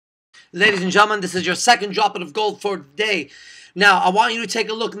Ladies and gentlemen, this is your second droplet of gold for today. Now, I want you to take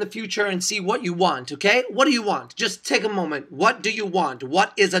a look in the future and see what you want, okay? What do you want? Just take a moment. What do you want?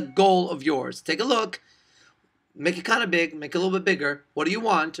 What is a goal of yours? Take a look. Make it kind of big. Make it a little bit bigger. What do you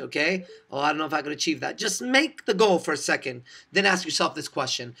want, okay? Oh, I don't know if I can achieve that. Just make the goal for a second. Then ask yourself this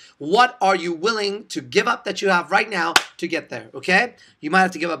question. What are you willing to give up that you have right now to get there, okay? You might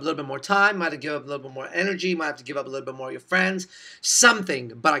have to give up a little bit more time. Might have to give up a little bit more energy. You might have to give up a little bit more of your friends.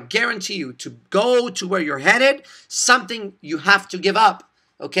 Something. But I guarantee you, to go to where you're headed, something you have to give up.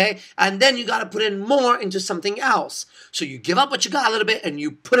 Okay, and then you got to put in more into something else. So you give up what you got a little bit and you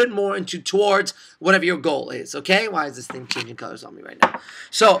put it more into towards whatever your goal is. Okay, why is this thing changing colors on me right now?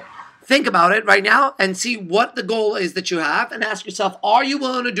 So think about it right now and see what the goal is that you have and ask yourself, are you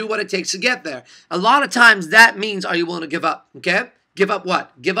willing to do what it takes to get there? A lot of times that means, are you willing to give up? Okay, give up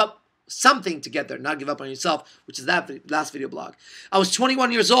what? Give up something to get there, not give up on yourself, which is that last video blog. I was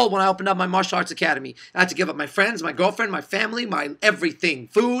 21 years old when I opened up my martial arts academy. I had to give up my friends, my girlfriend, my family, my everything.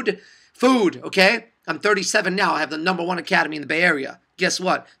 Food, okay? I'm 37 now. I have the #1 academy in the Bay Area. Guess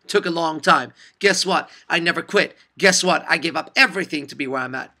what? Took a long time. Guess what? I never quit. Guess what? I gave up everything to be where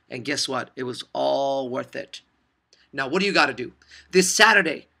I'm at. And guess what? It was all worth it. Now, what do you got to do? This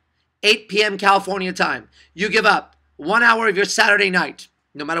Saturday, 8 p.m. California time, you give up 1 hour of your Saturday night.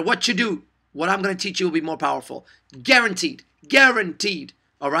 No matter what you do, what I'm going to teach you will be more powerful. Guaranteed. Guaranteed.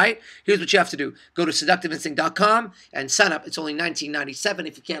 All right? Here's what you have to do. Go to seductiveinstinct.com and sign up. It's only $19.97.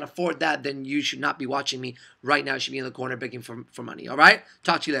 If you can't afford that, then you should not be watching me right now. You should be in the corner begging for money. All right?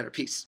 Talk to you later. Peace.